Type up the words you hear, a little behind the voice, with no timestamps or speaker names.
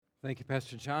Thank you,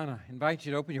 Pastor John. I invite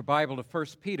you to open your Bible to 1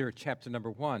 Peter chapter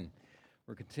number 1.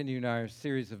 We're continuing our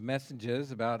series of messages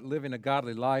about living a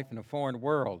godly life in a foreign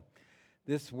world.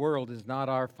 This world is not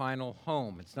our final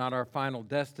home. It's not our final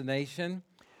destination.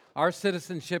 Our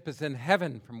citizenship is in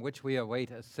heaven, from which we await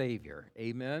a Savior.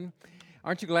 Amen.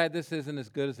 Aren't you glad this isn't as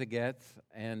good as it gets?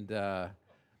 And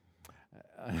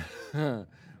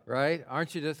right?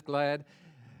 Aren't you just glad?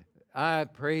 I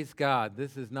praise God.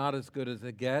 This is not as good as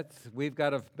it gets. We've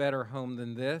got a better home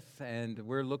than this, and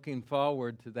we're looking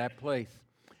forward to that place.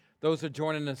 Those who are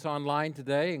joining us online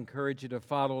today, encourage you to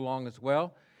follow along as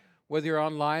well. Whether you're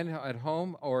online at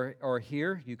home or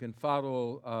here, you can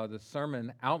follow the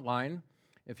sermon outline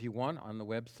if you want on the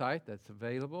website that's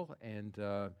available. And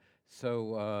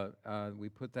so we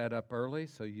put that up early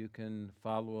so you can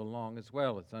follow along as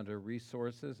well. It's under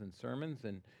resources and sermons,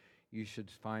 and you should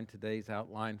find today's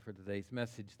outline for today's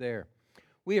message there.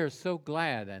 We are so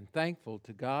glad and thankful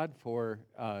to God for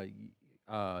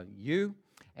you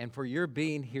and for your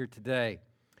being here today.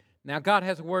 Now, God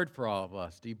has a word for all of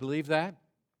us. Do you believe that?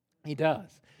 He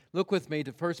does. Look with me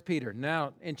to 1 Peter.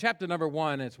 Now, in chapter number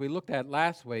 1, as we looked at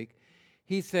last week,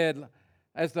 he said,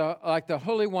 like the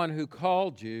Holy One who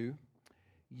called you,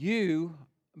 you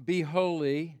be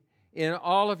holy in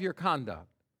all of your conduct.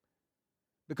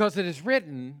 Because it is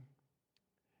written,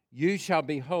 you shall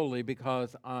be holy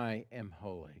because I am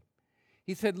holy.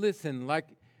 He said, listen, like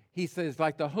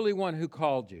the Holy One who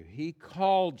called you. He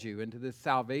called you into this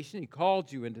salvation. He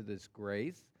called you into this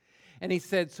grace. And he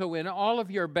said, so in all of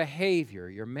your behavior,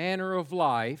 your manner of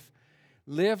life,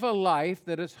 live a life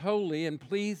that is holy and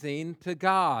pleasing to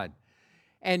God.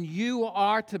 And you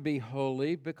are to be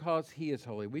holy because He is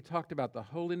holy. We talked about the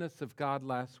holiness of God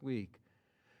last week.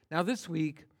 Now this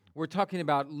week, we're talking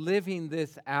about living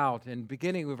this out, and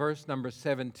beginning with verse number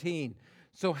 17.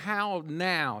 So how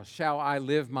now shall I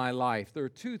live my life? There are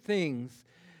two things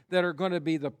that are going to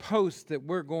be the posts that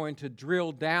we're going to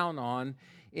drill down on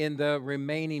in the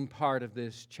remaining part of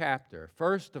this chapter.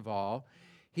 First of all,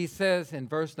 he says in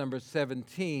verse number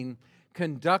 17,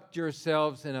 conduct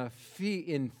yourselves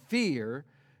in fear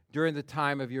during the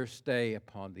time of your stay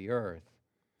upon the earth.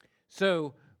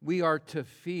 So we are to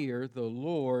fear the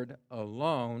Lord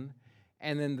alone.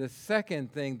 And then the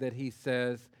second thing that he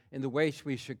says in the way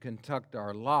we should conduct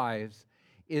our lives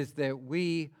is that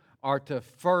we are to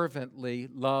fervently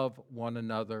love one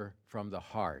another from the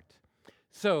heart.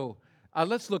 So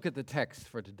let's look at the text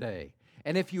for today.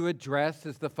 And if you address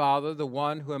as the Father, the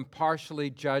one who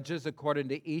impartially judges according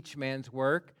to each man's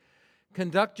work,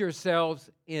 conduct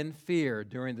yourselves in fear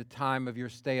during the time of your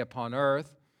stay upon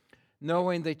earth,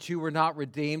 knowing that you were not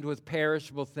redeemed with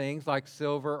perishable things like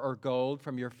silver or gold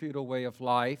from your futile way of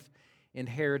life,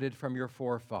 inherited from your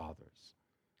forefathers,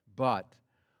 but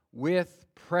with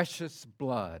precious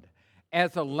blood,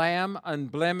 as a lamb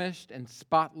unblemished and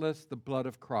spotless, the blood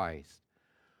of Christ.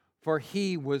 For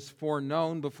He was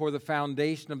foreknown before the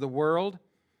foundation of the world,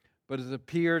 but has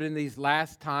appeared in these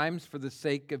last times for the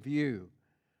sake of you,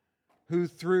 who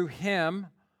through Him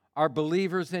are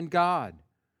believers in God,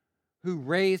 who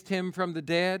raised Him from the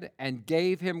dead and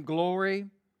gave Him glory,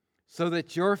 so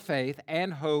that your faith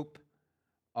and hope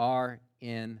are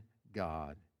in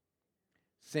God.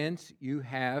 Since you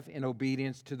have, in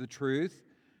obedience to the truth,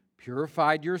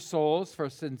 purified your souls for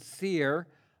sincere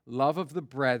love of the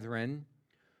brethren,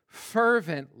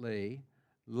 fervently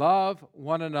love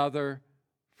one another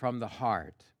from the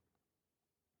heart.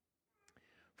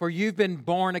 For you've been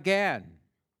born again,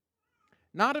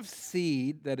 not of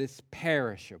seed that is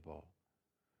perishable,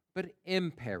 but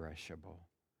imperishable.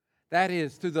 That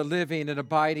is, through the living and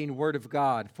abiding Word of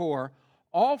God. For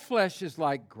all flesh is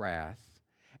like grass,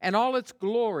 and all its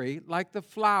glory like the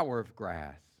flower of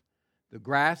grass. The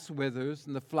grass withers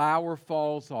and the flower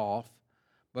falls off,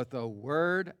 but the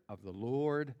word of the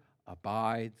Lord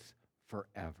abides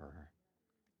forever.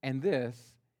 And this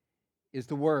is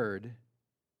the word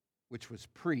which was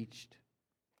preached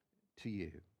to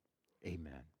you.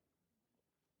 Amen.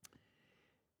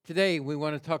 Today, we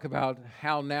want to talk about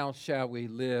how now shall we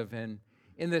live. And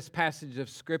in this passage of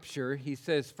Scripture, he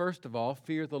says, first of all,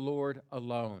 fear the Lord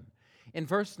alone. In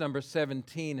verse number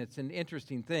 17, it's an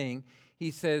interesting thing.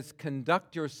 He says,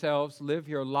 conduct yourselves, live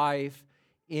your life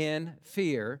in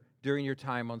fear during your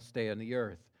time on stay on the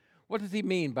earth. What does he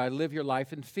mean by live your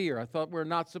life in fear? I thought we're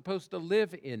not supposed to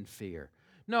live in fear.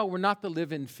 No, we're not to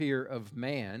live in fear of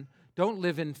man. Don't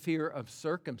live in fear of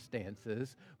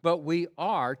circumstances, but we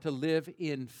are to live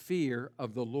in fear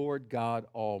of the Lord God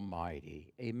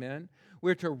Almighty. Amen?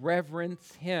 We're to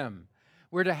reverence Him.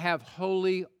 We're to have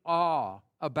holy awe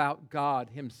about God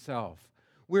Himself.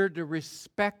 We're to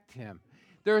respect Him.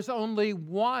 There's only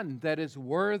one that is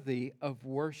worthy of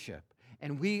worship,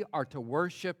 and we are to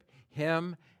worship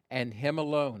him and him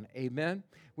alone. Amen?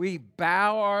 We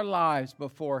bow our lives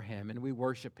before him and we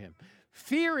worship him.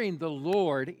 Fearing the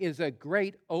Lord is a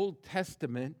great Old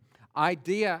Testament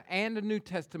idea and a New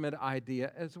Testament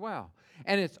idea as well.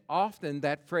 And it's often,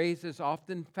 that phrase is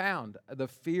often found, the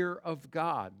fear of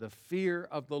God, the fear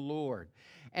of the Lord.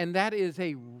 And that is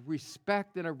a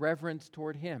respect and a reverence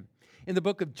toward him. In the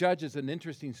book of Judges, an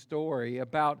interesting story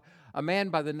about a man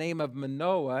by the name of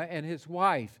Manoah and his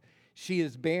wife. She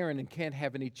is barren and can't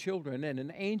have any children, and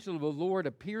an angel of the Lord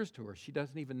appears to her. She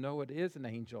doesn't even know it is an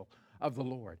angel of the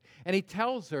Lord. And he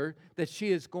tells her that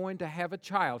she is going to have a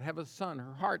child, have a son.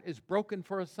 Her heart is broken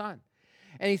for a son.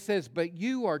 And he says, but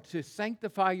you are to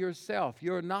sanctify yourself.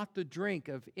 You're not to drink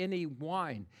of any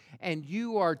wine. And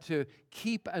you are to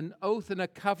keep an oath and a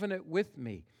covenant with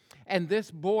me. And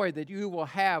this boy that you will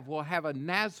have a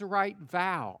Nazirite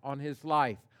vow on his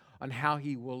life, on how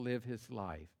he will live his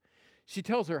life. She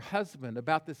tells her husband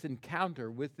about this encounter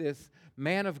with this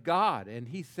man of God. And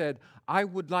he said, I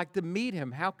would like to meet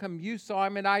him. How come you saw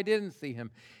him and I didn't see him?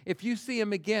 If you see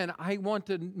him again, I want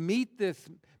to meet this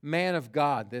man of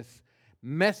God, this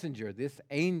messenger, this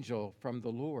angel from the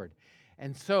Lord.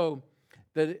 And so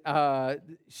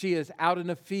she is out in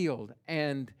the field,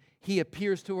 and he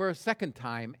appears to her a second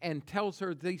time and tells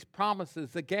her these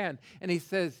promises again. And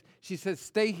she says,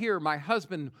 stay here. My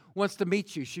husband wants to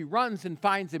meet you. She runs and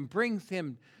finds him, brings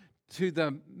him to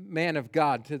the man of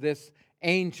God, to this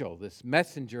angel, this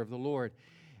messenger of the Lord.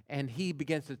 And he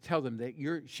begins to tell them that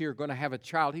you're going to have a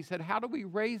child. He said, how do we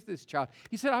raise this child?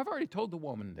 He said, I've already told the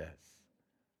woman this.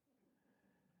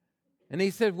 And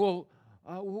he said, well,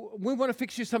 we want to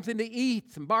fix you something to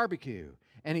eat, some barbecue.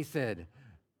 And he said,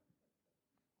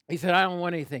 I don't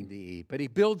want anything to eat. But he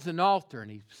builds an altar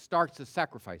and he starts a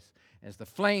sacrifice. As the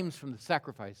flames from the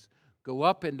sacrifice go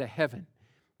up into heaven,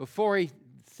 before he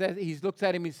looks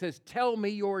at him, he says, tell me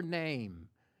your name.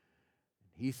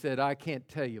 He said, I can't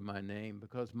tell you my name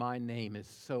because my name is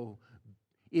so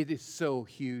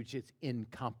huge, it's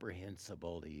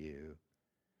incomprehensible to you.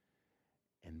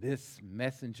 And this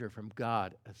messenger from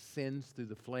God ascends through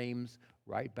the flames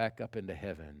right back up into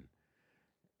heaven.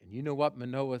 And you know what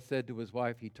Manoah said to his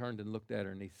wife? He turned and looked at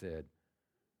her and he said,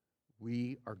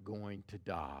 we are going to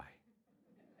die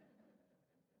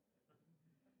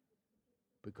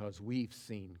because we've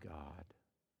seen God.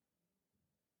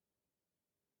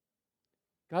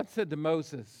 God said to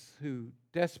Moses, who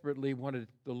desperately wanted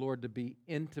the Lord to be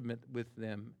intimate with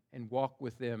them and walk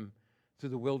with them through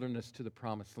the wilderness to the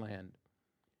promised land.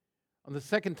 On the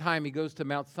second time he goes to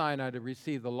Mount Sinai to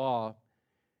receive the law,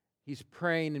 he's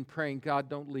praying and praying, God,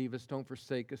 don't leave us, don't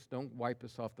forsake us, don't wipe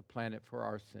us off the planet for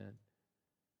our sin.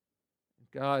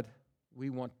 God, we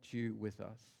want you with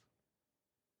us.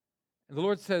 And the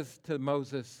Lord says to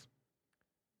Moses,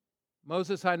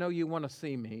 Moses, I know you want to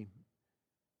see me,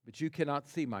 but you cannot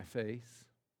see my face,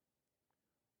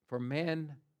 for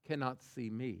man cannot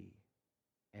see me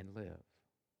and live.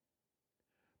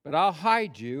 But I'll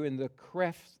hide you in the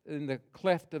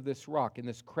cleft of this rock, in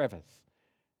this crevice,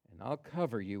 and I'll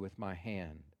cover you with my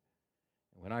hand.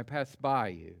 And when I pass by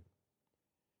you,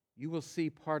 you will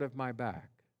see part of my back,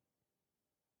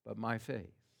 but my face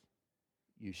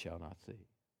you shall not see.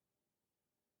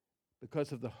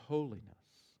 Because of the holiness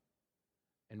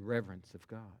and reverence of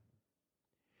God.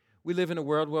 We live in a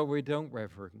world where we don't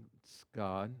reverence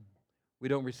God. We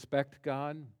don't respect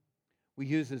God. We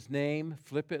use his name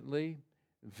flippantly,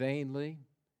 vainly.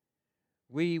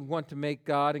 We want to make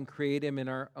God and create him in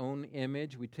our own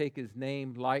image. We take his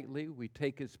name lightly. We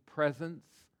take his presence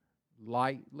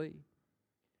lightly.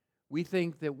 We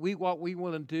think that what we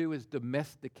want to do is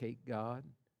domesticate God.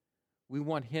 We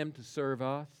want him to serve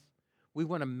us. We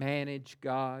want to manage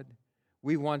God.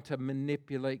 We want to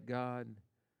manipulate God.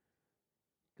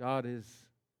 God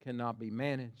cannot be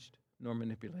managed nor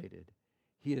manipulated.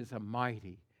 He is a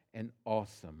mighty and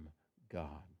awesome God.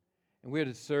 And we're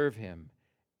to serve him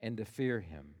and to fear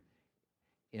him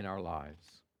in our lives.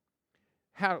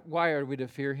 Why are we to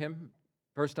fear him?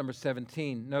 Verse number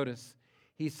 17, notice,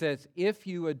 he says, if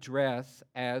you address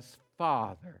as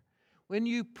Father. When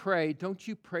you pray, don't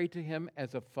you pray to him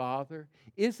as a father?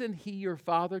 Isn't he your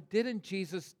father? Didn't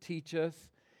Jesus teach us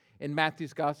in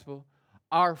Matthew's gospel?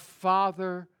 Our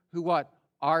Father who what?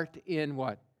 Art in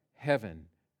what? Heaven.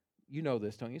 You know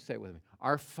this, don't you? Say it with me.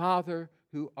 Our Father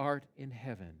who art in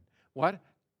heaven. What?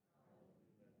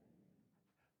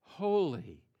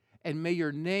 Holy. And may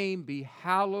your name be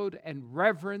hallowed and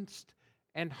reverenced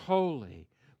and holy,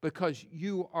 because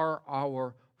you are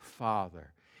our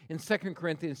Father. In 2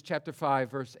 Corinthians chapter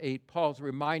 5, verse 8, Paul's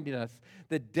reminding us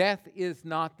that death is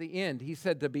not the end. He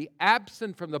said to be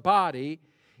absent from the body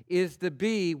is to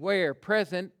be where?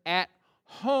 Present at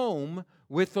home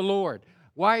with the Lord.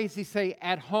 Why does he say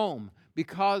at home?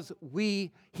 Because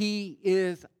he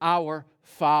is our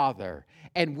Father,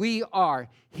 and we are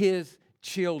his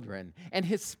children. And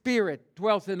his Spirit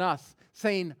dwells in us,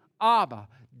 saying, Abba,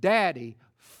 Daddy,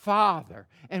 Father.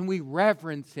 And we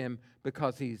reverence him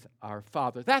because he's our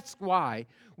Father. That's why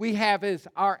we have as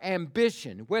our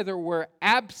ambition, whether we're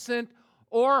absent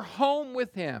or home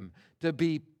with him, to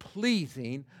be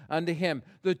pleasing unto him.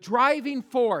 The driving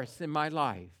force in my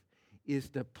life is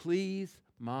to please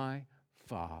my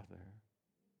Father.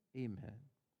 Amen.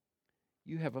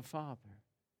 You have a Father.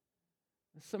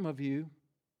 Some of you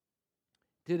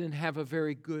didn't have a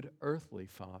very good earthly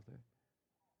father.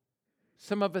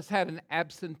 Some of us had an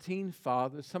absentee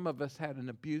father. Some of us had an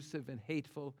abusive and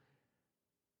hateful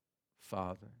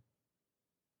father.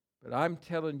 But I'm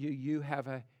telling you, you have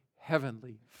a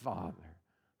heavenly Father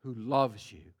who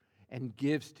loves you and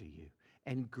gives to you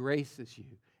and graces you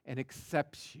and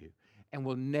accepts you and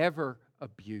will never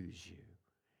abuse you.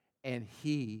 And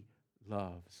he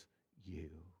loves you.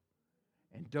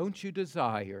 And don't you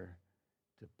desire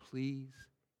to please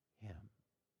him?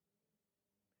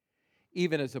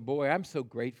 Even as a boy, I'm so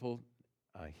grateful.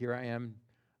 Here I am,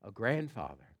 a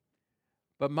grandfather.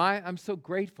 But I'm so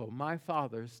grateful my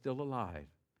father is still alive.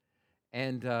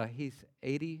 And he's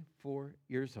 84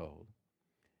 years old.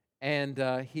 And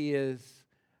he is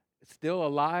still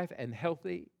alive and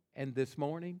healthy. And this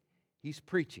morning, he's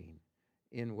preaching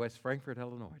in West Frankfort,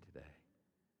 Illinois today.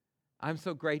 I'm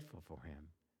so grateful for him.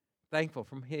 Thankful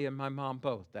for he and my mom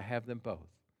both, to have them both.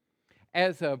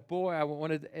 As a boy, I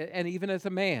wanted, and even as a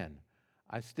man,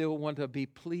 I still want to be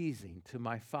pleasing to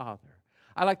my Father.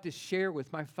 I like to share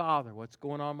with my Father what's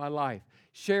going on in my life.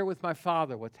 Share with my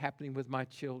Father what's happening with my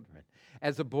children.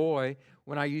 As a boy,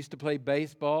 when I used to play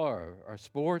baseball or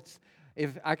sports,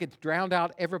 if I could drown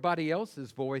out everybody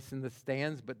else's voice in the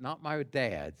stands, but not my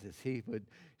dad's, as he would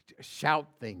shout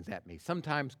things at me.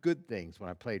 Sometimes good things when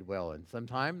I played well, and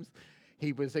sometimes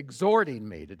he was exhorting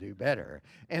me to do better.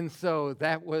 And so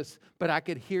that was, but I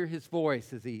could hear his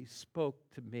voice as he spoke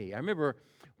to me. I remember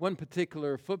one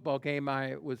particular football game,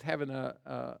 I was having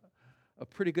a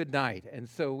pretty good night. And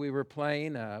so we were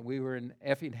playing, we were in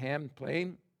Effingham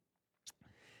playing.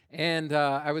 And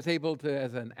I was able to,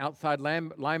 as an outside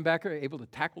linebacker, able to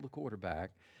tackle the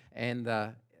quarterback and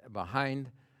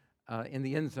behind in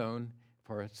the end zone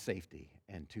for a safety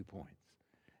and 2 points.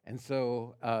 And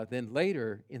so then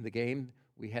later in the game,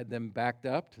 we had them backed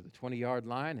up to the 20-yard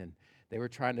line, and they were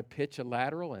trying to pitch a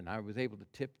lateral, and I was able to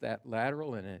tip that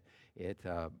lateral, and it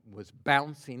was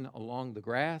bouncing along the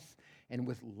grass. And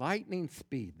with lightning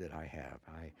speed that I have,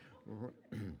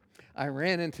 I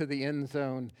ran into the end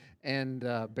zone and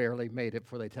barely made it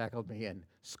before they tackled me and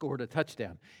scored a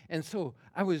touchdown. And so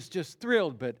I was just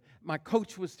thrilled, but my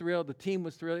coach was thrilled, the team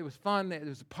was thrilled. It was fun. It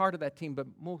was a part of that team, but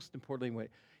most importantly,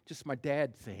 just my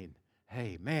dad saying,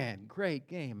 hey, man, great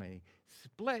game. And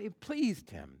it pleased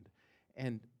him.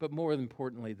 But more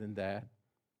importantly than that,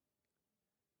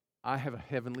 I have a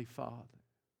heavenly Father.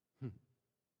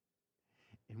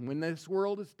 And when this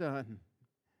world is done,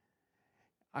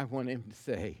 I want him to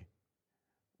say,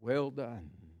 well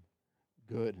done,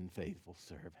 good and faithful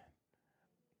servant.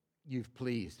 You've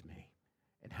pleased me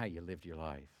in how you lived your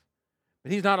life.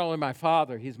 But he's not only my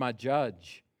Father, he's my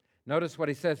judge. Notice what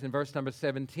he says in verse number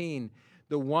 17,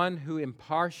 the one who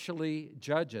impartially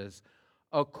judges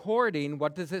according,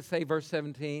 what does it say, verse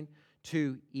 17?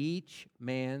 To each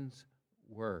man's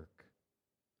work.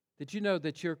 Did you know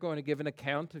that you're going to give an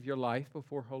account of your life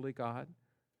before holy God?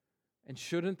 And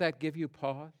shouldn't that give you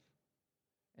pause?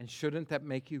 And shouldn't that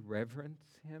make you reverence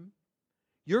him?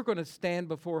 You're going to stand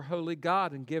before holy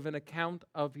God and give an account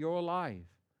of your life.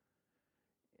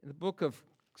 In the book of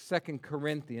 2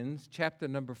 Corinthians, chapter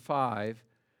number 5,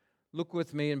 look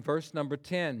with me in verse number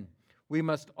 10. We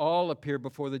must all appear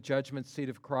before the judgment seat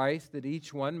of Christ, that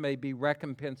each one may be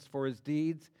recompensed for his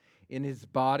deeds in his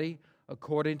body,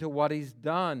 according to what he's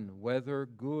done, whether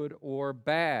good or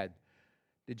bad.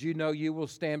 Did you know you will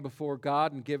stand before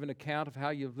God and give an account of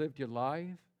how you've lived your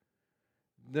life?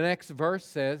 The next verse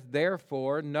says,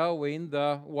 therefore, knowing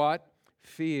the what?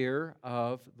 Fear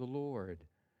of the Lord.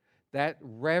 That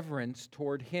reverence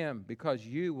toward him, because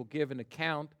you will give an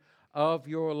account of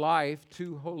your life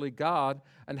to holy God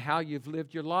and how you've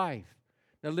lived your life.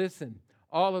 Now listen,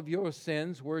 all of your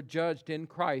sins were judged in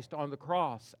Christ on the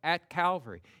cross at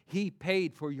Calvary. He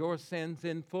paid for your sins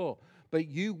in full. but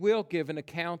you will give an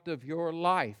account of your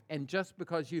life. And just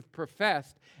because you've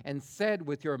professed and said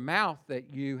with your mouth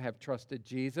that you have trusted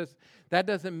Jesus, that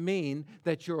doesn't mean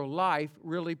that your life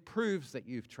really proves that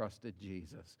you've trusted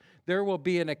Jesus. There will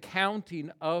be an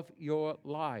accounting of your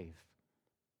life.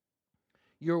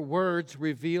 Your words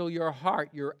reveal your heart.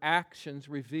 Your actions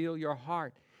reveal your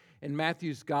heart. In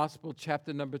Matthew's Gospel,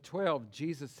 chapter number 12,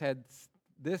 Jesus had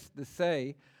this to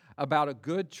say about a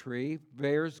good tree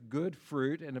bears good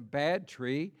fruit and a bad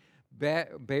tree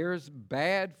bears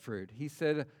bad fruit. He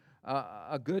said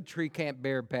a good tree can't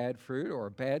bear bad fruit, or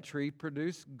a bad tree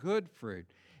produce good fruit.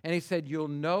 And he said you'll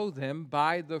know them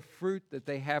by the fruit that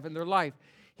they have in their life.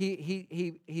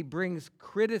 He brings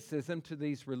criticism to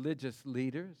these religious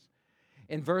leaders.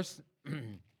 In verse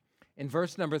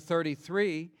number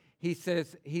 33, he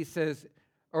says,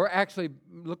 or actually,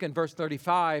 look in verse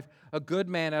 35, a good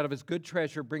man out of his good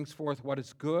treasure brings forth what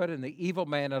is good, and the evil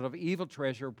man out of evil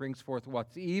treasure brings forth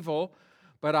what's evil.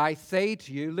 But I say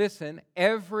to you, listen,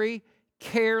 every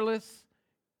careless,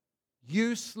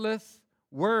 useless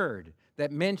word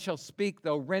that men shall speak,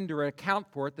 they'll render an account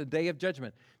for it the day of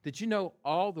judgment. Did you know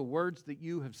all the words that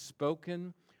you have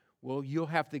spoken, well, you'll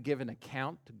have to give an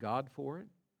account to God for it?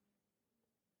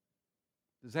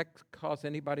 Does that cause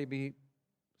anybody to be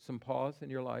some pause in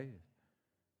your life?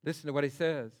 Listen to what he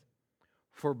says.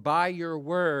 For by your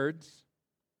words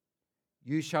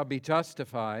you shall be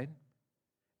justified,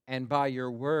 and by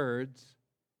your words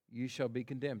you shall be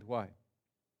condemned. Why?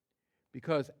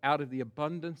 Because out of the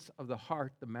abundance of the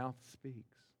heart, the mouth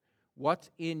speaks. What's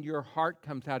in your heart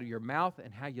comes out of your mouth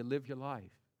and how you live your life.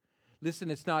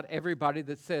 Listen, it's not everybody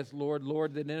that says, Lord,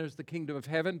 Lord, that enters the kingdom of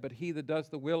heaven, but he that does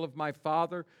the will of my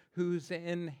Father who's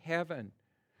in heaven.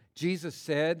 Jesus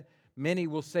said, many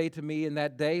will say to me in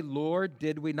that day, Lord,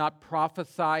 did we not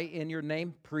prophesy in your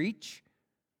name, preach?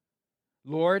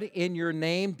 Lord, in your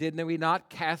name, didn't we not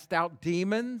cast out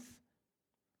demons?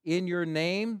 In your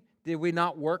name, did we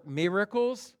not work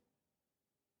miracles?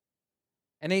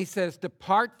 And he says,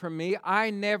 depart from me,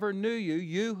 I never knew you,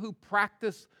 you who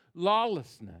practice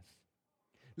lawlessness.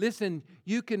 Listen,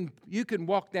 you can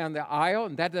walk down the aisle,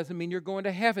 and that doesn't mean you're going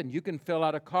to heaven. You can fill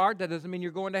out a card, that doesn't mean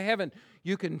you're going to heaven.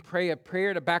 You can pray a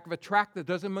prayer at the back of a tract, that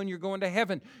doesn't mean you're going to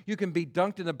heaven. You can be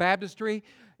dunked in the baptistry,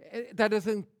 that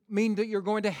doesn't mean that you're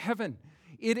going to heaven.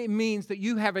 It means that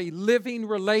you have a living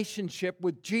relationship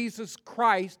with Jesus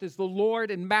Christ as the Lord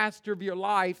and Master of your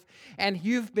life, and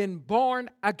you've been born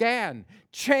again,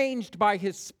 changed by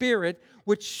His Spirit,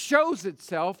 which shows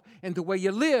itself in the way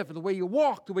you live, the way you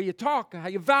walk, the way you talk, how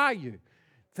you value.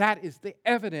 That is the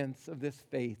evidence of this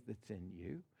faith that's in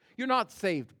you. You're not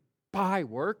saved by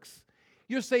works.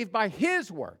 You're saved by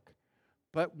His work.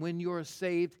 But when you're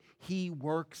saved, He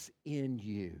works in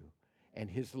you, and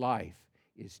His life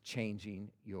is changing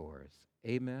yours.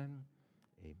 Amen?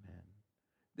 Amen.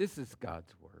 This is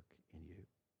God's work in you.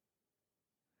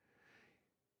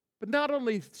 But not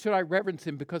only should I reverence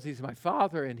Him because He's my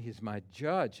Father and He's my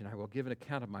judge, and I will give an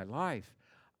account of my life,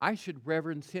 I should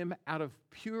reverence Him out of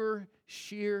pure,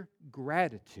 sheer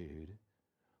gratitude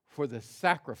for the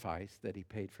sacrifice that He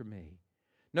paid for me.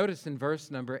 Notice in verse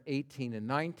number 18 and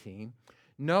 19,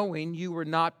 knowing you were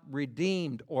not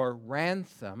redeemed or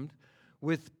ransomed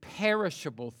with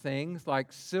perishable things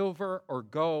like silver or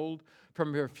gold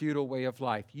from your futile way of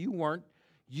life. You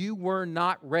were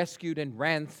not rescued and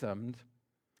ransomed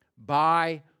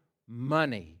by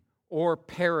money or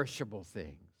perishable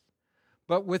things.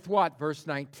 But with what? Verse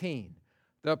 19.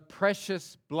 The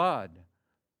precious blood.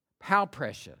 How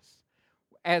precious?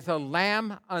 As a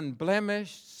lamb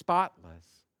unblemished, spotless.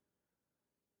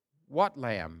 What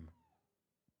lamb?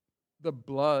 The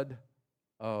blood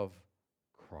of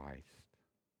Christ.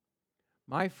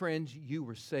 My friends, you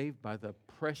were saved by the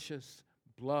precious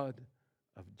blood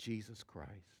of Jesus Christ,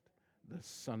 the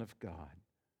Son of God.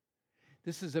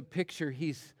 This is a picture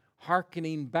he's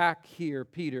hearkening back here,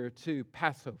 Peter, to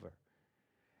Passover.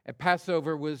 And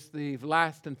Passover was the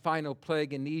last and final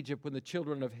plague in Egypt when the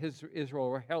children of Israel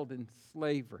were held in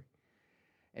slavery.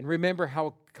 And remember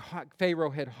how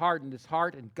Pharaoh had hardened his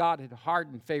heart, and God had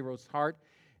hardened Pharaoh's heart.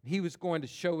 He was going to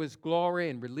show His glory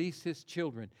and release His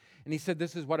children. And He said,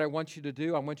 this is what I want you to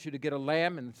do. I want you to get a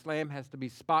lamb, and this lamb has to be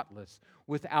spotless,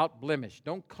 without blemish.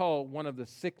 Don't call one of the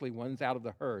sickly ones out of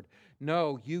the herd.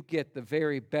 No, you get the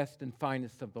very best and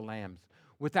finest of the lambs,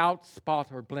 without spot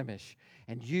or blemish.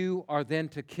 And you are then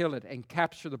to kill it and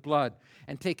capture the blood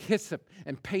and take hyssop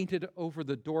and paint it over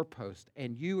the doorpost.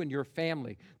 And you and your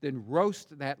family then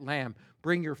roast that lamb.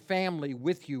 Bring your family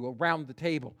with you around the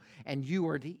table. And you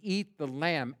are to eat the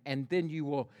lamb. And then you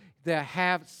will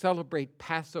celebrate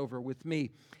Passover with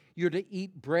me. You're to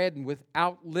eat bread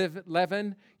without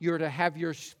leaven. You're to have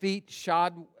your feet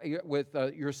shod with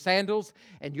your sandals,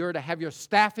 and you're to have your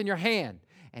staff in your hand.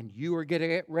 And you are going to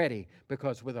get ready,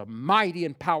 because with a mighty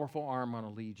and powerful arm, I'm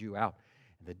going to lead you out.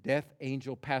 And the death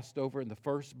angel passed over, and the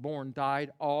firstborn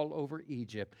died all over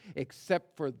Egypt,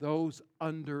 except for those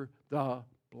under the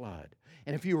blood.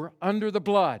 And if you were under the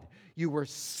blood, you were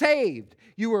saved.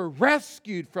 You were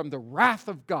rescued from the wrath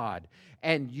of God,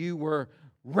 and you were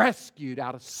rescued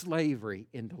out of slavery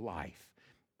into life.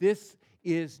 This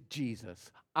is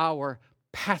Jesus, our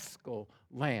Paschal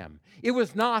Lamb. It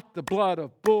was not the blood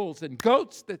of bulls and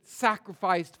goats that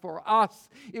sacrificed for us.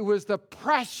 It was the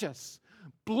precious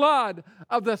blood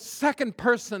of the second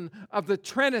person of the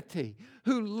Trinity,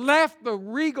 who left the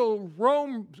regal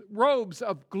robes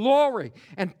of glory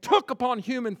and took upon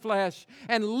human flesh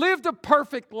and lived a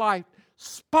perfect life,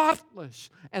 spotless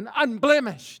and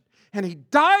unblemished. And he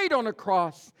died on a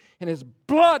cross, and his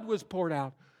blood was poured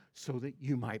out so that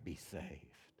you might be saved.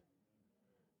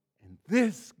 And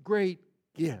this great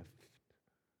gift,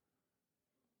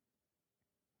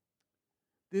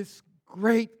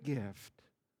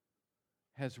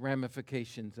 has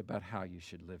ramifications about how you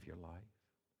should live your life.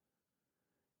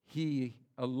 He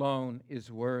alone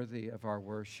is worthy of our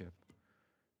worship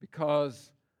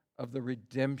because of the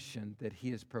redemption that he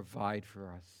has provided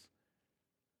for us.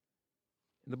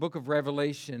 In the book of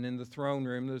Revelation, in the throne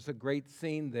room, there's a great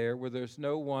scene there where there's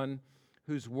no one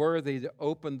who's worthy to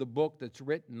open the book that's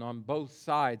written on both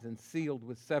sides and sealed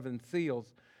with 7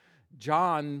 seals.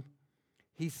 John,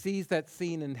 he sees that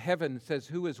scene in heaven and says,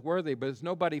 who is worthy? But there's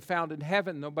nobody found in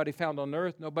heaven, nobody found on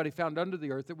earth, nobody found under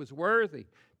the earth that was worthy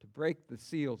to break the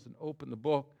seals and open the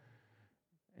book.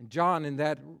 And John, in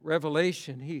that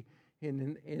revelation,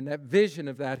 in that vision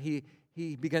of that,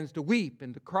 he begins to weep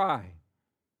and to cry.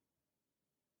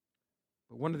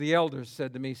 But one of the elders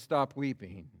said to me, stop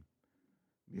weeping.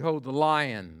 Behold, the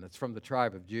Lion that's from the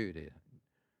tribe of Judah,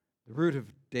 the root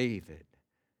of David,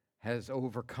 has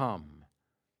overcome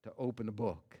to open the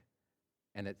book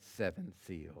and its 7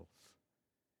 seals.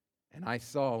 And I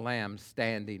saw a lamb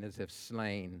standing as if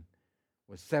slain,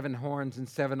 with 7 horns and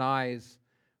 7 eyes,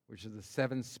 which are the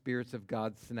 7 spirits of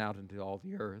God sent out into all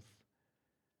the earth.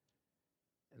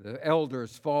 And the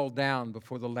elders fall down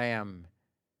before the Lamb,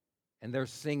 and they're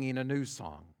singing a new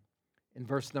song. In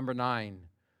verse number 9,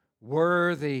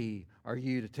 worthy are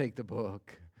you to take the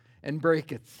book and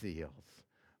break its seals,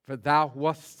 for thou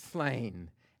wast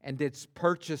slain and didst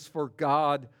purchase for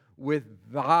God with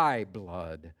thy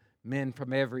blood men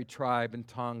from every tribe and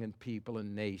tongue and people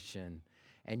and nation.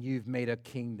 And you've made a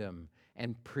kingdom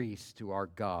and priests to our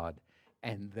God,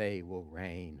 and they will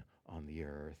reign on the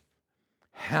earth.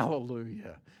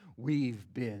 Hallelujah.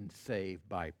 We've been saved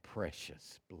by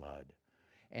precious blood,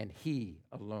 and he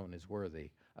alone is worthy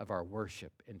of our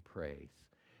worship and praise.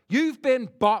 You've been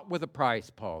bought with a price,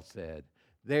 Paul said.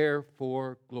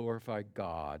 Therefore, glorify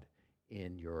God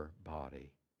in your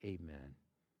body. Amen.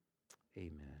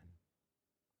 Amen.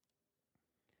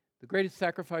 The greatest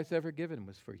sacrifice ever given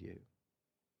was for you.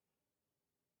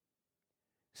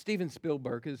 Steven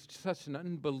Spielberg is such an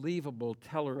unbelievable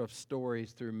teller of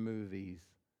stories through movies.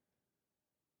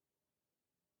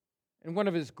 And one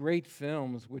of his great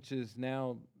films, which is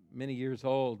now many years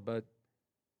old, but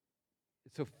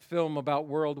it's a film about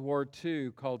World War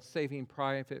II called Saving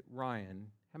Private Ryan.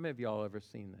 How many of y'all ever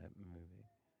seen that movie?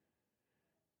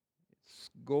 It's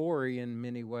gory in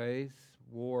many ways.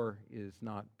 War is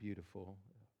not beautiful.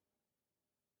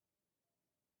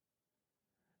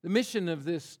 The mission of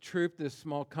this troop, this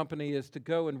small company, is to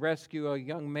go and rescue a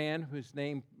young man who's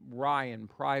named Ryan,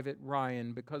 Private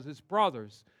Ryan, because his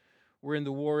brothers were in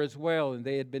the war as well, and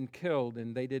they had been killed,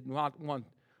 and they did not want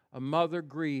a mother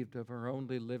grieved of her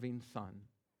only living son.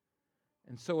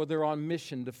 And so they're on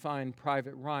mission to find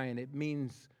Private Ryan. It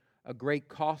means a great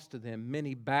cost to them,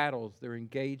 many battles they're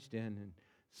engaged in, and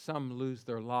some lose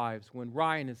their lives. When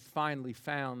Ryan is finally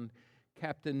found,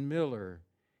 Captain Miller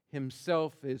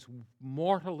himself is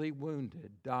mortally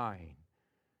wounded, dying.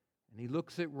 And he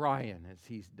looks at Ryan as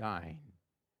he's dying.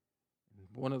 And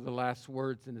one of the last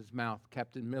words in his mouth,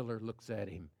 Captain Miller looks at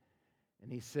him,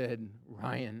 and he said,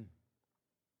 Ryan,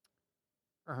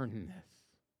 earn this.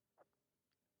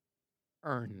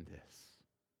 Earn this.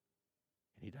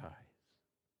 And he dies.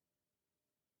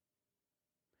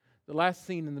 The last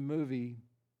scene in the movie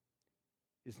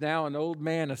is now an old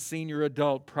man, a senior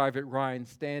adult, Private Ryan,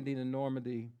 standing in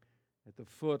Normandy at the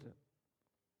foot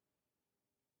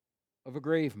of a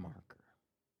grave marker.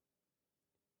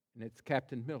 And it's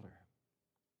Captain Miller.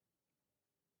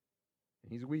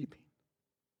 And he's weeping.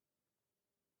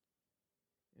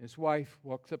 And his wife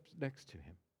walks up next to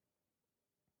him.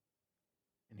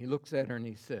 And he looks at her and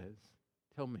he says,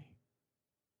 tell me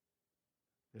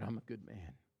that I'm a good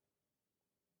man.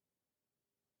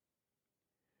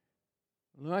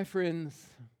 My friends,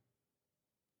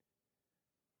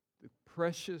 the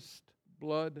precious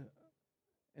blood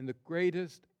and the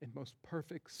greatest and most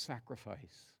perfect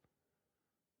sacrifice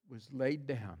was laid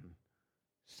down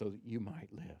so that you might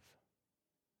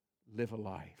live a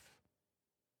life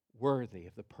worthy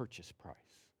of the purchase price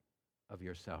of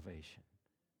your salvation.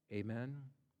 Amen?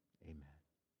 Amen.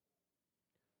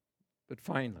 But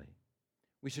finally,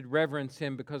 we should reverence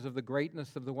him because of the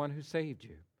greatness of the one who saved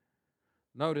you.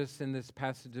 Notice in this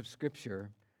passage of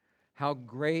Scripture how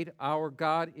great our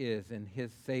God is in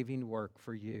his saving work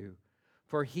for you.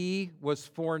 For he was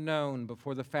foreknown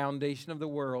before the foundation of the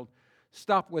world.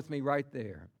 Stop with me right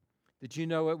there. Did you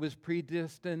know it was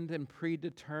predestined and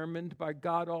predetermined by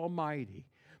God Almighty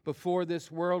before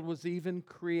this world was even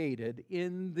created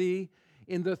in the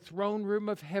throne room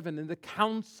of heaven, in the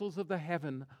councils of the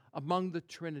heaven among the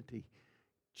Trinity?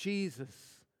 Jesus,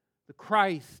 the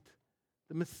Christ,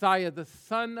 the Messiah, the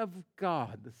Son of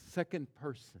God, the second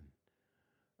person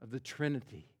of the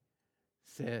Trinity,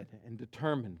 said and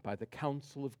determined by the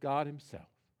counsel of God himself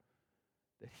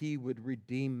that he would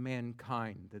redeem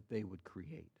mankind, that they would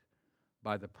create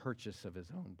by the purchase of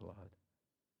his own blood.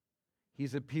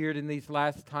 He's appeared in these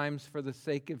last times for the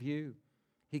sake of you.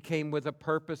 He came with a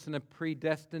purpose and a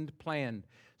predestined plan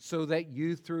so that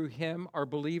you through him are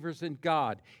believers in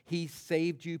God. He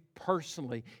saved you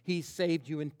personally. He saved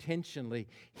you intentionally.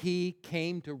 He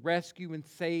came to rescue and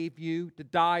save you, to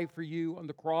die for you on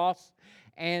the cross,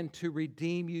 and to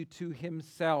redeem you to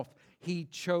himself. He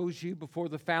chose you before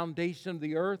the foundation of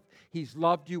the earth. He's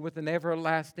loved you with an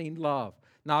everlasting love.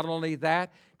 Not only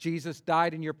that, Jesus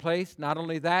died in your place. Not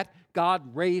only that,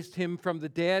 God raised him from the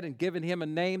dead and given him a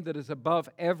name that is above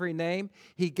every name.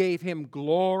 He gave him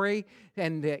glory,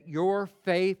 and that your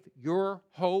faith, your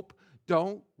hope,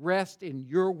 don't rest in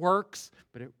your works,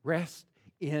 but it rests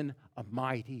in a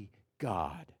mighty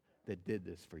God that did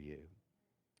this for you.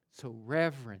 So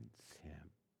reverence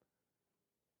him,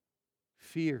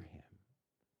 fear him,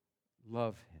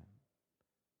 love him,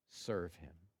 serve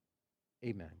him.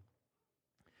 Amen.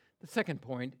 The second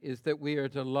point is that we are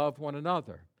to love one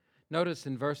another. Notice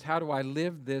in verse, how do I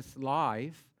live this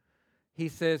life? He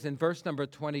says in verse number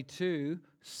 22,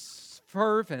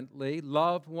 fervently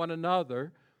love one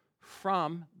another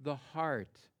from the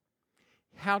heart.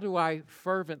 How do I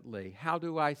fervently, how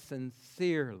do I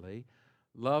sincerely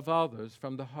love others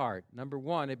from the heart? Number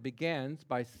one, it begins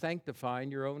by sanctifying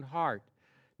your own heart.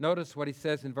 Notice what he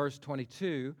says in verse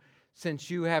 22, since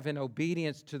you have in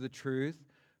obedience to the truth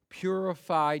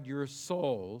purified your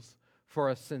souls for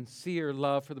a sincere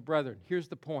love for the brethren. Here's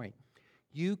the point.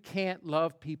 You can't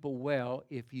love people well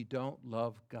if you don't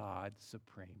love God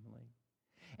supremely.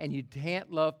 And you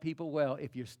can't love people well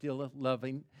if you're still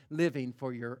living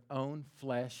for your own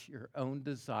flesh, your own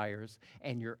desires,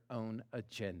 and your own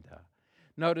agenda.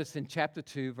 Notice in chapter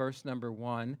 2, verse number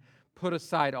 1, put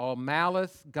aside all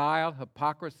malice, guile,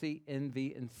 hypocrisy,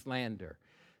 envy, and slander.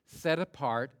 Set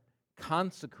apart,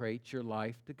 consecrate your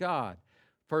life to God.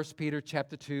 1 Peter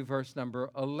chapter 2, verse number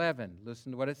 11.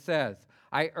 Listen to what it says.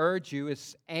 I urge you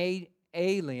as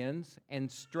aliens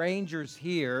and strangers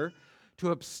here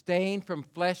to abstain from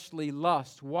fleshly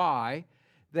lusts. Why?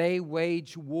 They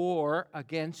wage war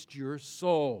against your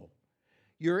soul.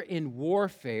 You're in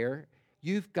warfare.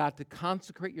 You've got to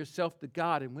consecrate yourself to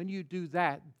God. And when you do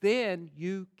that, then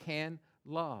you can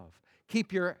love.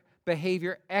 Keep your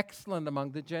behavior excellent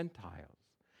among the Gentiles.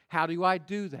 How do I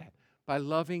do that? By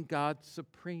loving God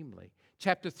supremely.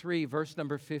 Chapter 3, verse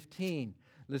number 15.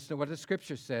 Listen to what the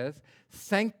Scripture says.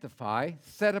 Sanctify,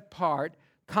 set apart,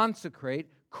 consecrate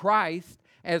Christ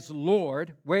as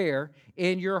Lord, where?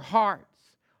 In your hearts.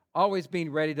 Always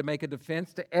being ready to make a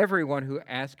defense to everyone who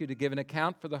asks you to give an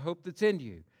account for the hope that's in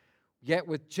you. Yet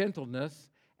with gentleness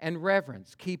and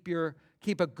reverence. Keep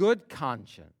a good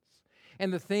conscience.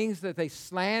 And the things that they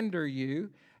slander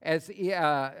you, as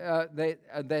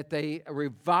that they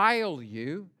revile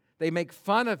you, they make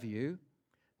fun of you,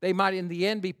 they might in the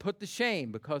end be put to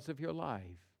shame because of your life.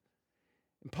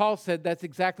 And Paul said that's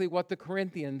exactly what the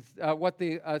Corinthians,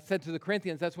 said to the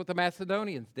Corinthians, that's what the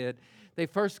Macedonians did. They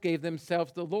first gave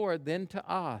themselves to the Lord, then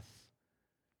to us.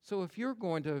 So if you're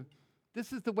going to,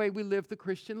 this is the way we live the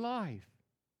Christian life.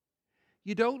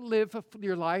 You don't live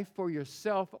your life for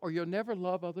yourself or you'll never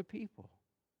love other people.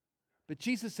 But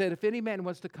Jesus said, if any man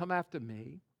wants to come after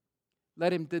me,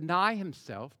 let him deny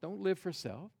himself, don't live for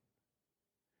self,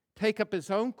 take up his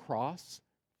own cross,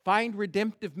 find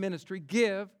redemptive ministry,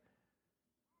 give,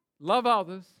 love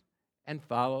others, and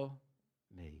follow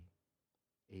me.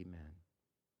 Amen.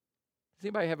 Does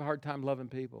anybody have a hard time loving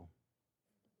people?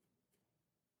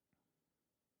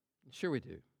 Sure we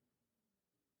do.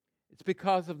 It's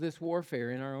because of this warfare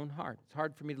in our own heart. It's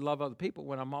hard for me to love other people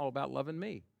when I'm all about loving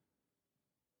me.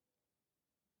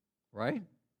 Right?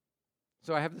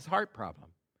 So I have this heart problem.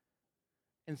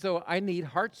 And so I need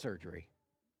heart surgery.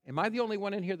 Am I the only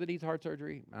one in here that needs heart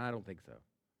surgery? I don't think so.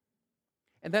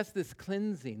 And that's this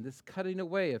cleansing, this cutting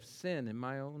away of sin in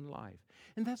my own life.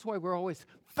 And that's why we're always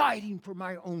fighting for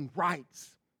my own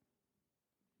rights.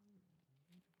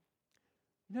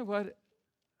 You know what?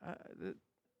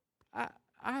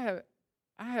 I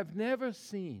have never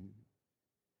seen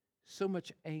so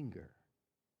much anger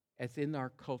as in our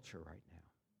culture right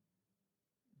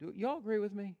now. Do y'all agree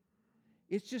with me?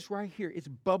 It's just right here. It's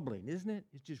bubbling, isn't it?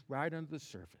 It's just right under the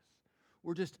surface.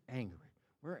 We're just angry.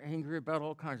 We're angry about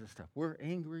all kinds of stuff. We're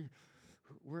angry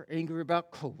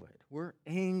about COVID. We're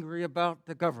angry about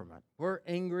the government. We're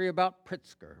angry about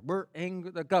Pritzker. We're angry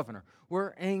the governor.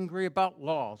 We're angry about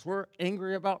laws. We're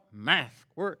angry about masks.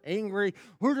 We're angry.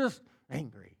 We're just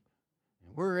angry.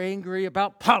 And we're angry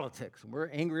about politics. And we're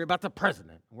angry about the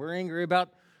president. We're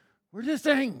just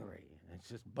angry. And it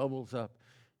just bubbles up.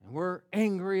 And we're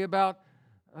angry about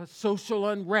social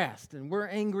unrest. And we're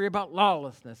angry about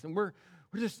lawlessness. And we're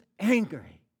just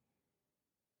angry.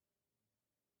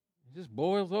 It just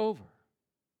boils over.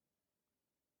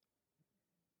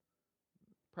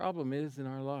 Problem is in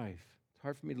our life, it's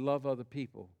hard for me to love other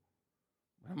people.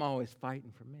 I'm always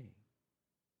fighting for me.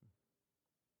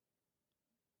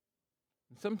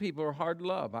 And some people are hard to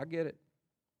love. I get it.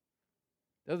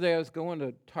 The other day I was going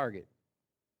to Target.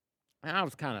 And I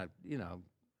was kind of,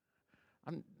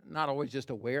 I'm not always just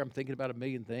aware. I'm thinking about a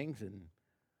million things. And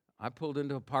I pulled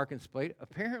into a parking spot.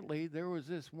 Apparently, there was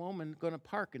this woman going to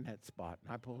park in that spot,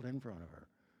 and I pulled in front of her.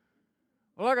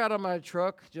 Well, I got on my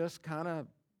truck just kind of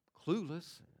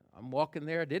clueless. I'm walking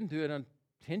there. I didn't do it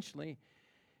intentionally.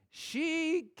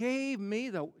 She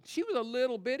was a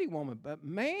little bitty woman, but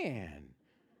man,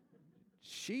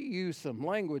 she used some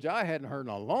language I hadn't heard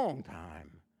in a long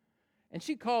time. And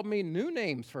she called me new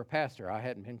names for a pastor I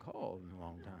hadn't been called in a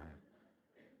long time.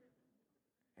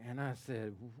 And I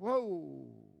said, whoa.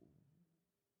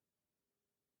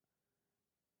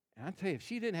 And I tell you, if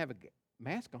she didn't have a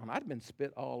mask on, I'd have been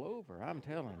spit all over, I'm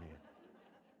telling you.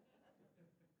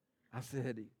 I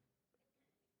said,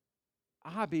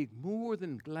 I'll be more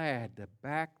than glad to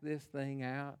back this thing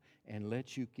out and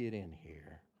let you get in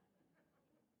here.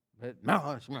 But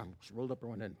no, she rolled up her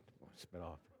window and spit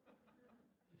off.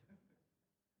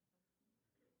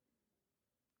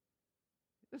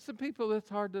 There's some people that's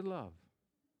hard to love.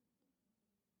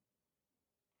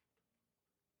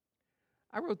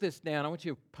 I wrote this down. I want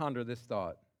you to ponder this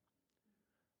thought.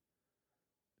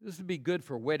 This would be good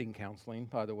for wedding counseling,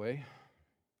 by the way.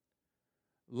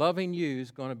 Loving you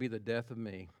is going to be the death of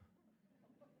me.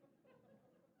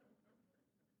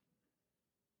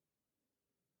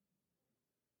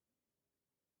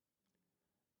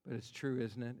 But it's true,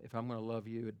 isn't it? If I'm going to love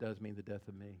you, it does mean the death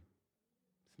of me.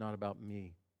 It's not about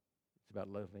me. It's about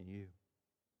loving you.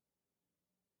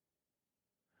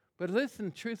 But listen,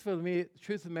 the truth of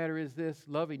the matter is this: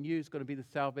 loving you is going to be the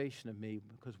salvation of me,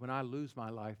 because when I lose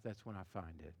my life, that's when I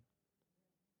find it.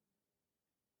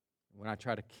 When I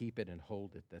try to keep it and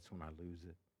hold it, that's when I lose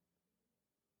it.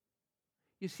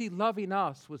 You see, loving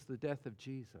us was the death of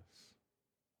Jesus,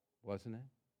 wasn't it?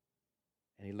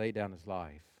 And he laid down his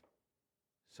life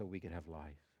so we could have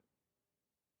life.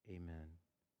 Amen.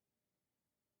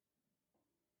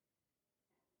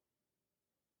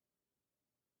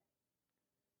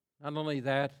 Not only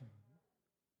that,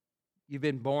 you've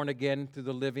been born again through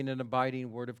the living and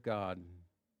abiding Word of God.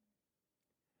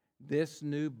 This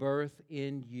new birth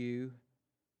in you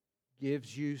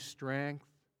gives you strength,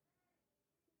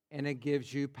 and it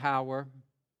gives you power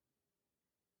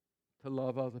to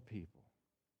love other people.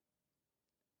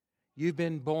 You've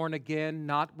been born again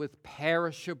not with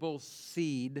perishable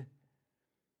seed,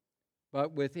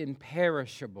 but with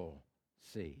imperishable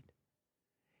seed.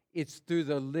 It's through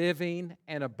the living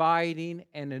and abiding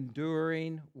and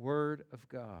enduring Word of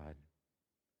God.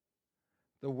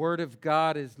 The Word of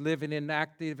God is living and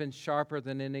active and sharper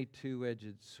than any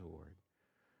two-edged sword.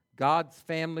 God's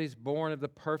family is born of the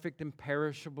perfect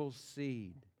imperishable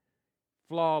seed,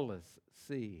 flawless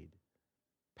seed,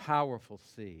 powerful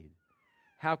seed.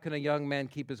 How can a young man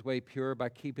keep his way pure? By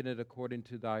keeping it according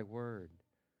to thy word.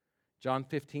 John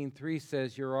 15:3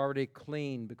 says, you're already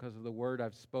clean because of the word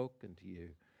I've spoken to you.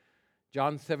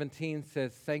 John 17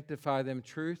 says, sanctify them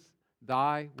truth.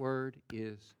 Thy word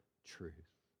is truth.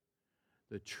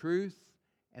 The truth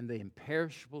and the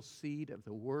imperishable seed of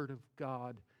the Word of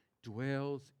God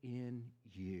dwells in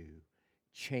you.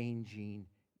 changing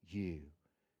you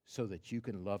so that you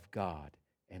can love God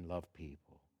and love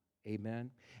people.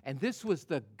 Amen? And this was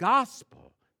the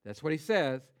gospel. That's what he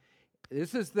says.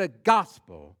 This is the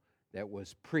gospel that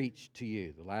was preached to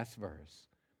you. The last verse.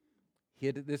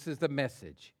 This is the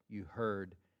message you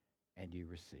heard and you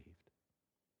received.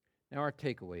 Now, our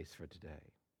takeaways for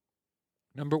today.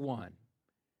 Number one,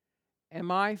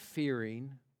 am I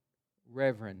fearing,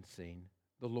 reverencing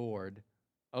the Lord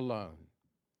alone?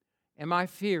 Am I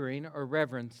fearing or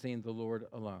reverencing the Lord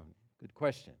alone? Good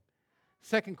question.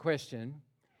 Second question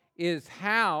is,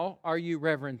 how are you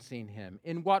reverencing Him?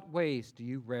 In what ways do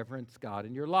you reverence God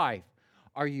in your life?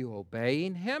 Are you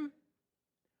obeying Him?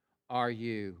 Are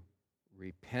you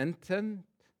repentant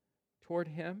toward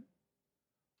Him?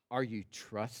 Are you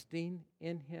trusting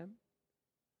in Him?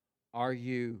 Are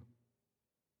you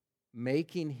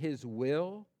making His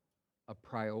will a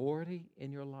priority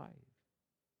in your life?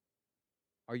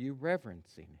 Are you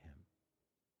reverencing Him?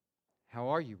 How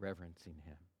are you reverencing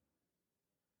Him?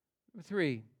 Number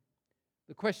three,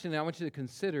 the question I want you to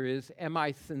consider is, am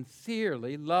I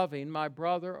sincerely loving my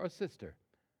brother or sister?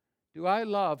 Do I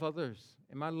love others?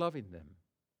 Am I loving them?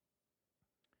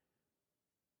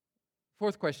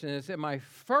 Fourth question is, am I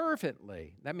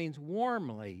fervently, that means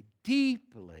warmly,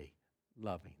 deeply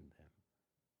loving them?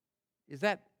 Is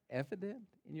that evident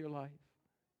in your life?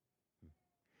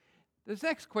 This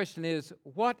next question is,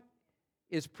 what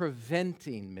is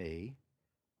preventing me?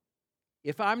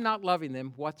 If I'm not loving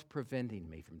them, what's preventing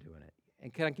me from doing it?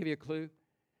 And can I give you a clue?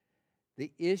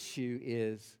 The issue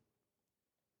is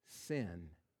sin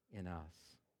in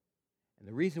us. And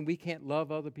the reason we can't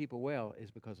love other people well is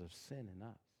because of sin in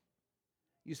us.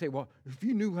 You say, well, if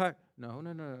you knew how... No.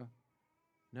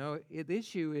 No, the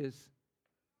issue is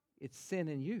it's sin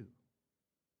in you.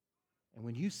 And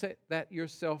when you set that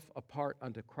yourself apart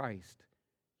unto Christ,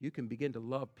 you can begin to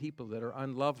love people that are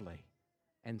unlovely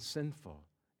and sinful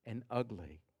and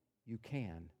ugly. You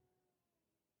can.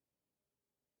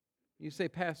 You say,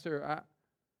 Pastor,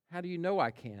 how do you know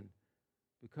I can?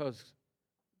 Because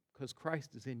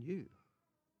Christ is in you.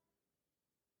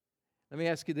 Let me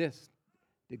ask you this.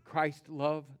 Did Christ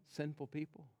love sinful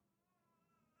people?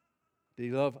 Did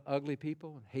He love ugly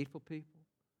people and hateful people?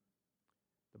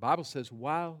 The Bible says,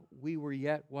 while we were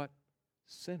yet what?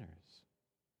 Sinners.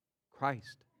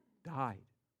 Christ died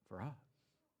for us.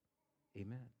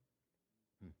 Amen.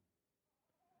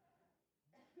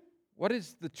 What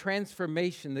is the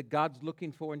transformation that God's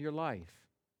looking for in your life?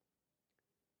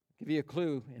 I'll give you a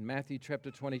clue in Matthew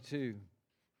chapter 22.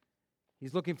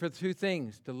 He's looking for two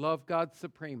things: to love God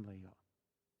supremely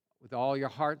with all your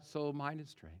heart, soul, mind, and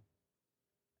strength,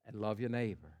 and love your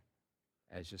neighbor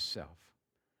as yourself.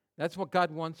 That's what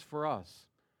God wants for us.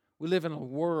 We live in a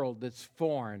world that's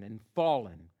foreign and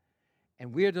fallen,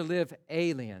 and we're to live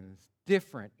aliens,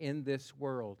 different in this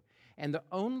world. And the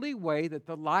only way that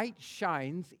the light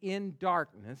shines in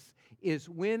darkness is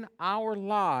when our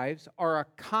lives are a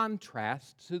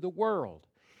contrast to the world.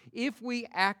 If we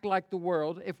act like the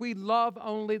world, if we love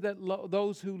only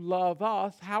those who love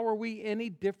us, how are we any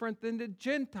different than the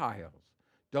Gentiles?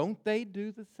 Don't they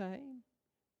do the same?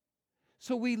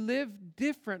 So we live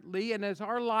differently, and as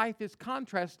our life is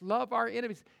contrast, love our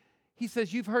enemies. He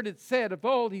says, you've heard it said of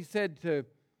old, he said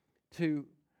to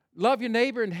love your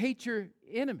neighbor and hate your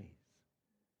enemies.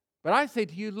 But I say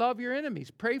to you, love your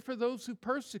enemies. Pray for those who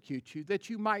persecute you,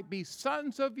 that you might be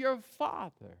sons of your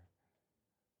Father.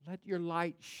 Let your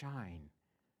light shine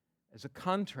as a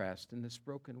contrast in this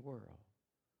broken world.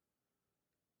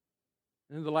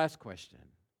 And then the last question.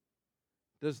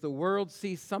 Does the world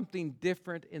see something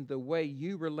different in the way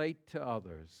you relate to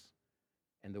others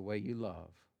and the way you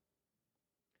love?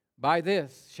 By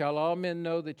this shall all men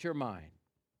know that you're mine,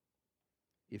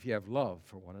 if you have love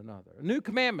for one another. A new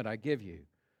commandment I give you,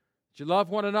 that you love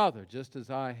one another just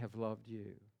as I have loved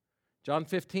you. John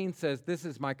 15 says, this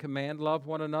is my command, love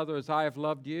one another as I have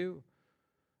loved you.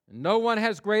 And no one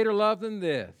has greater love than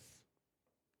this,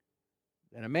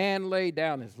 than a man lay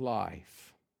down his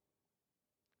life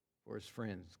for his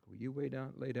friends. Will you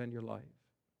lay down your life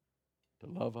to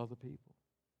love other people?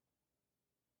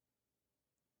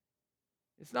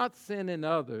 It's not sin in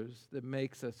others that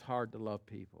makes us hard to love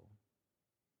people.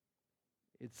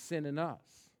 It's sin in us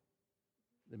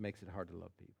that makes it hard to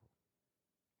love people.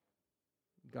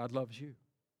 God loves you.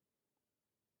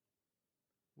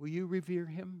 Will you revere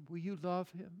Him? Will you love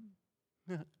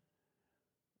Him?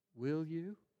 Will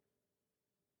you?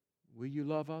 Will you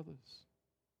love others?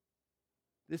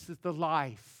 This is the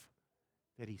life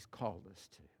that He's called us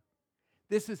to.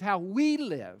 This is how we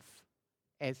live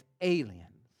as aliens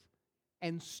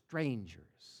and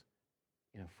strangers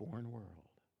in a foreign world.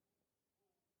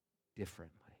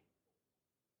 differently.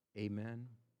 Amen.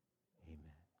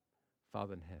 Amen.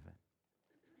 Father in heaven,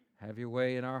 have your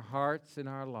way in our hearts and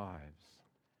our lives.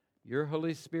 Your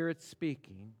Holy Spirit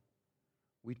speaking.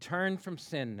 We turn from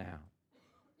sin now,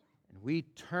 and we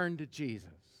turn to Jesus.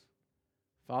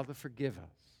 Father, forgive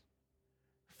us.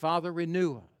 Father,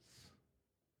 renew us.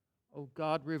 Oh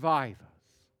God, revive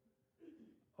us.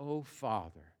 Oh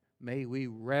Father, may we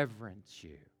reverence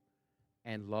you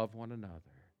and love one another.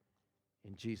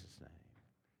 In Jesus'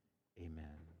 name,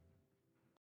 amen.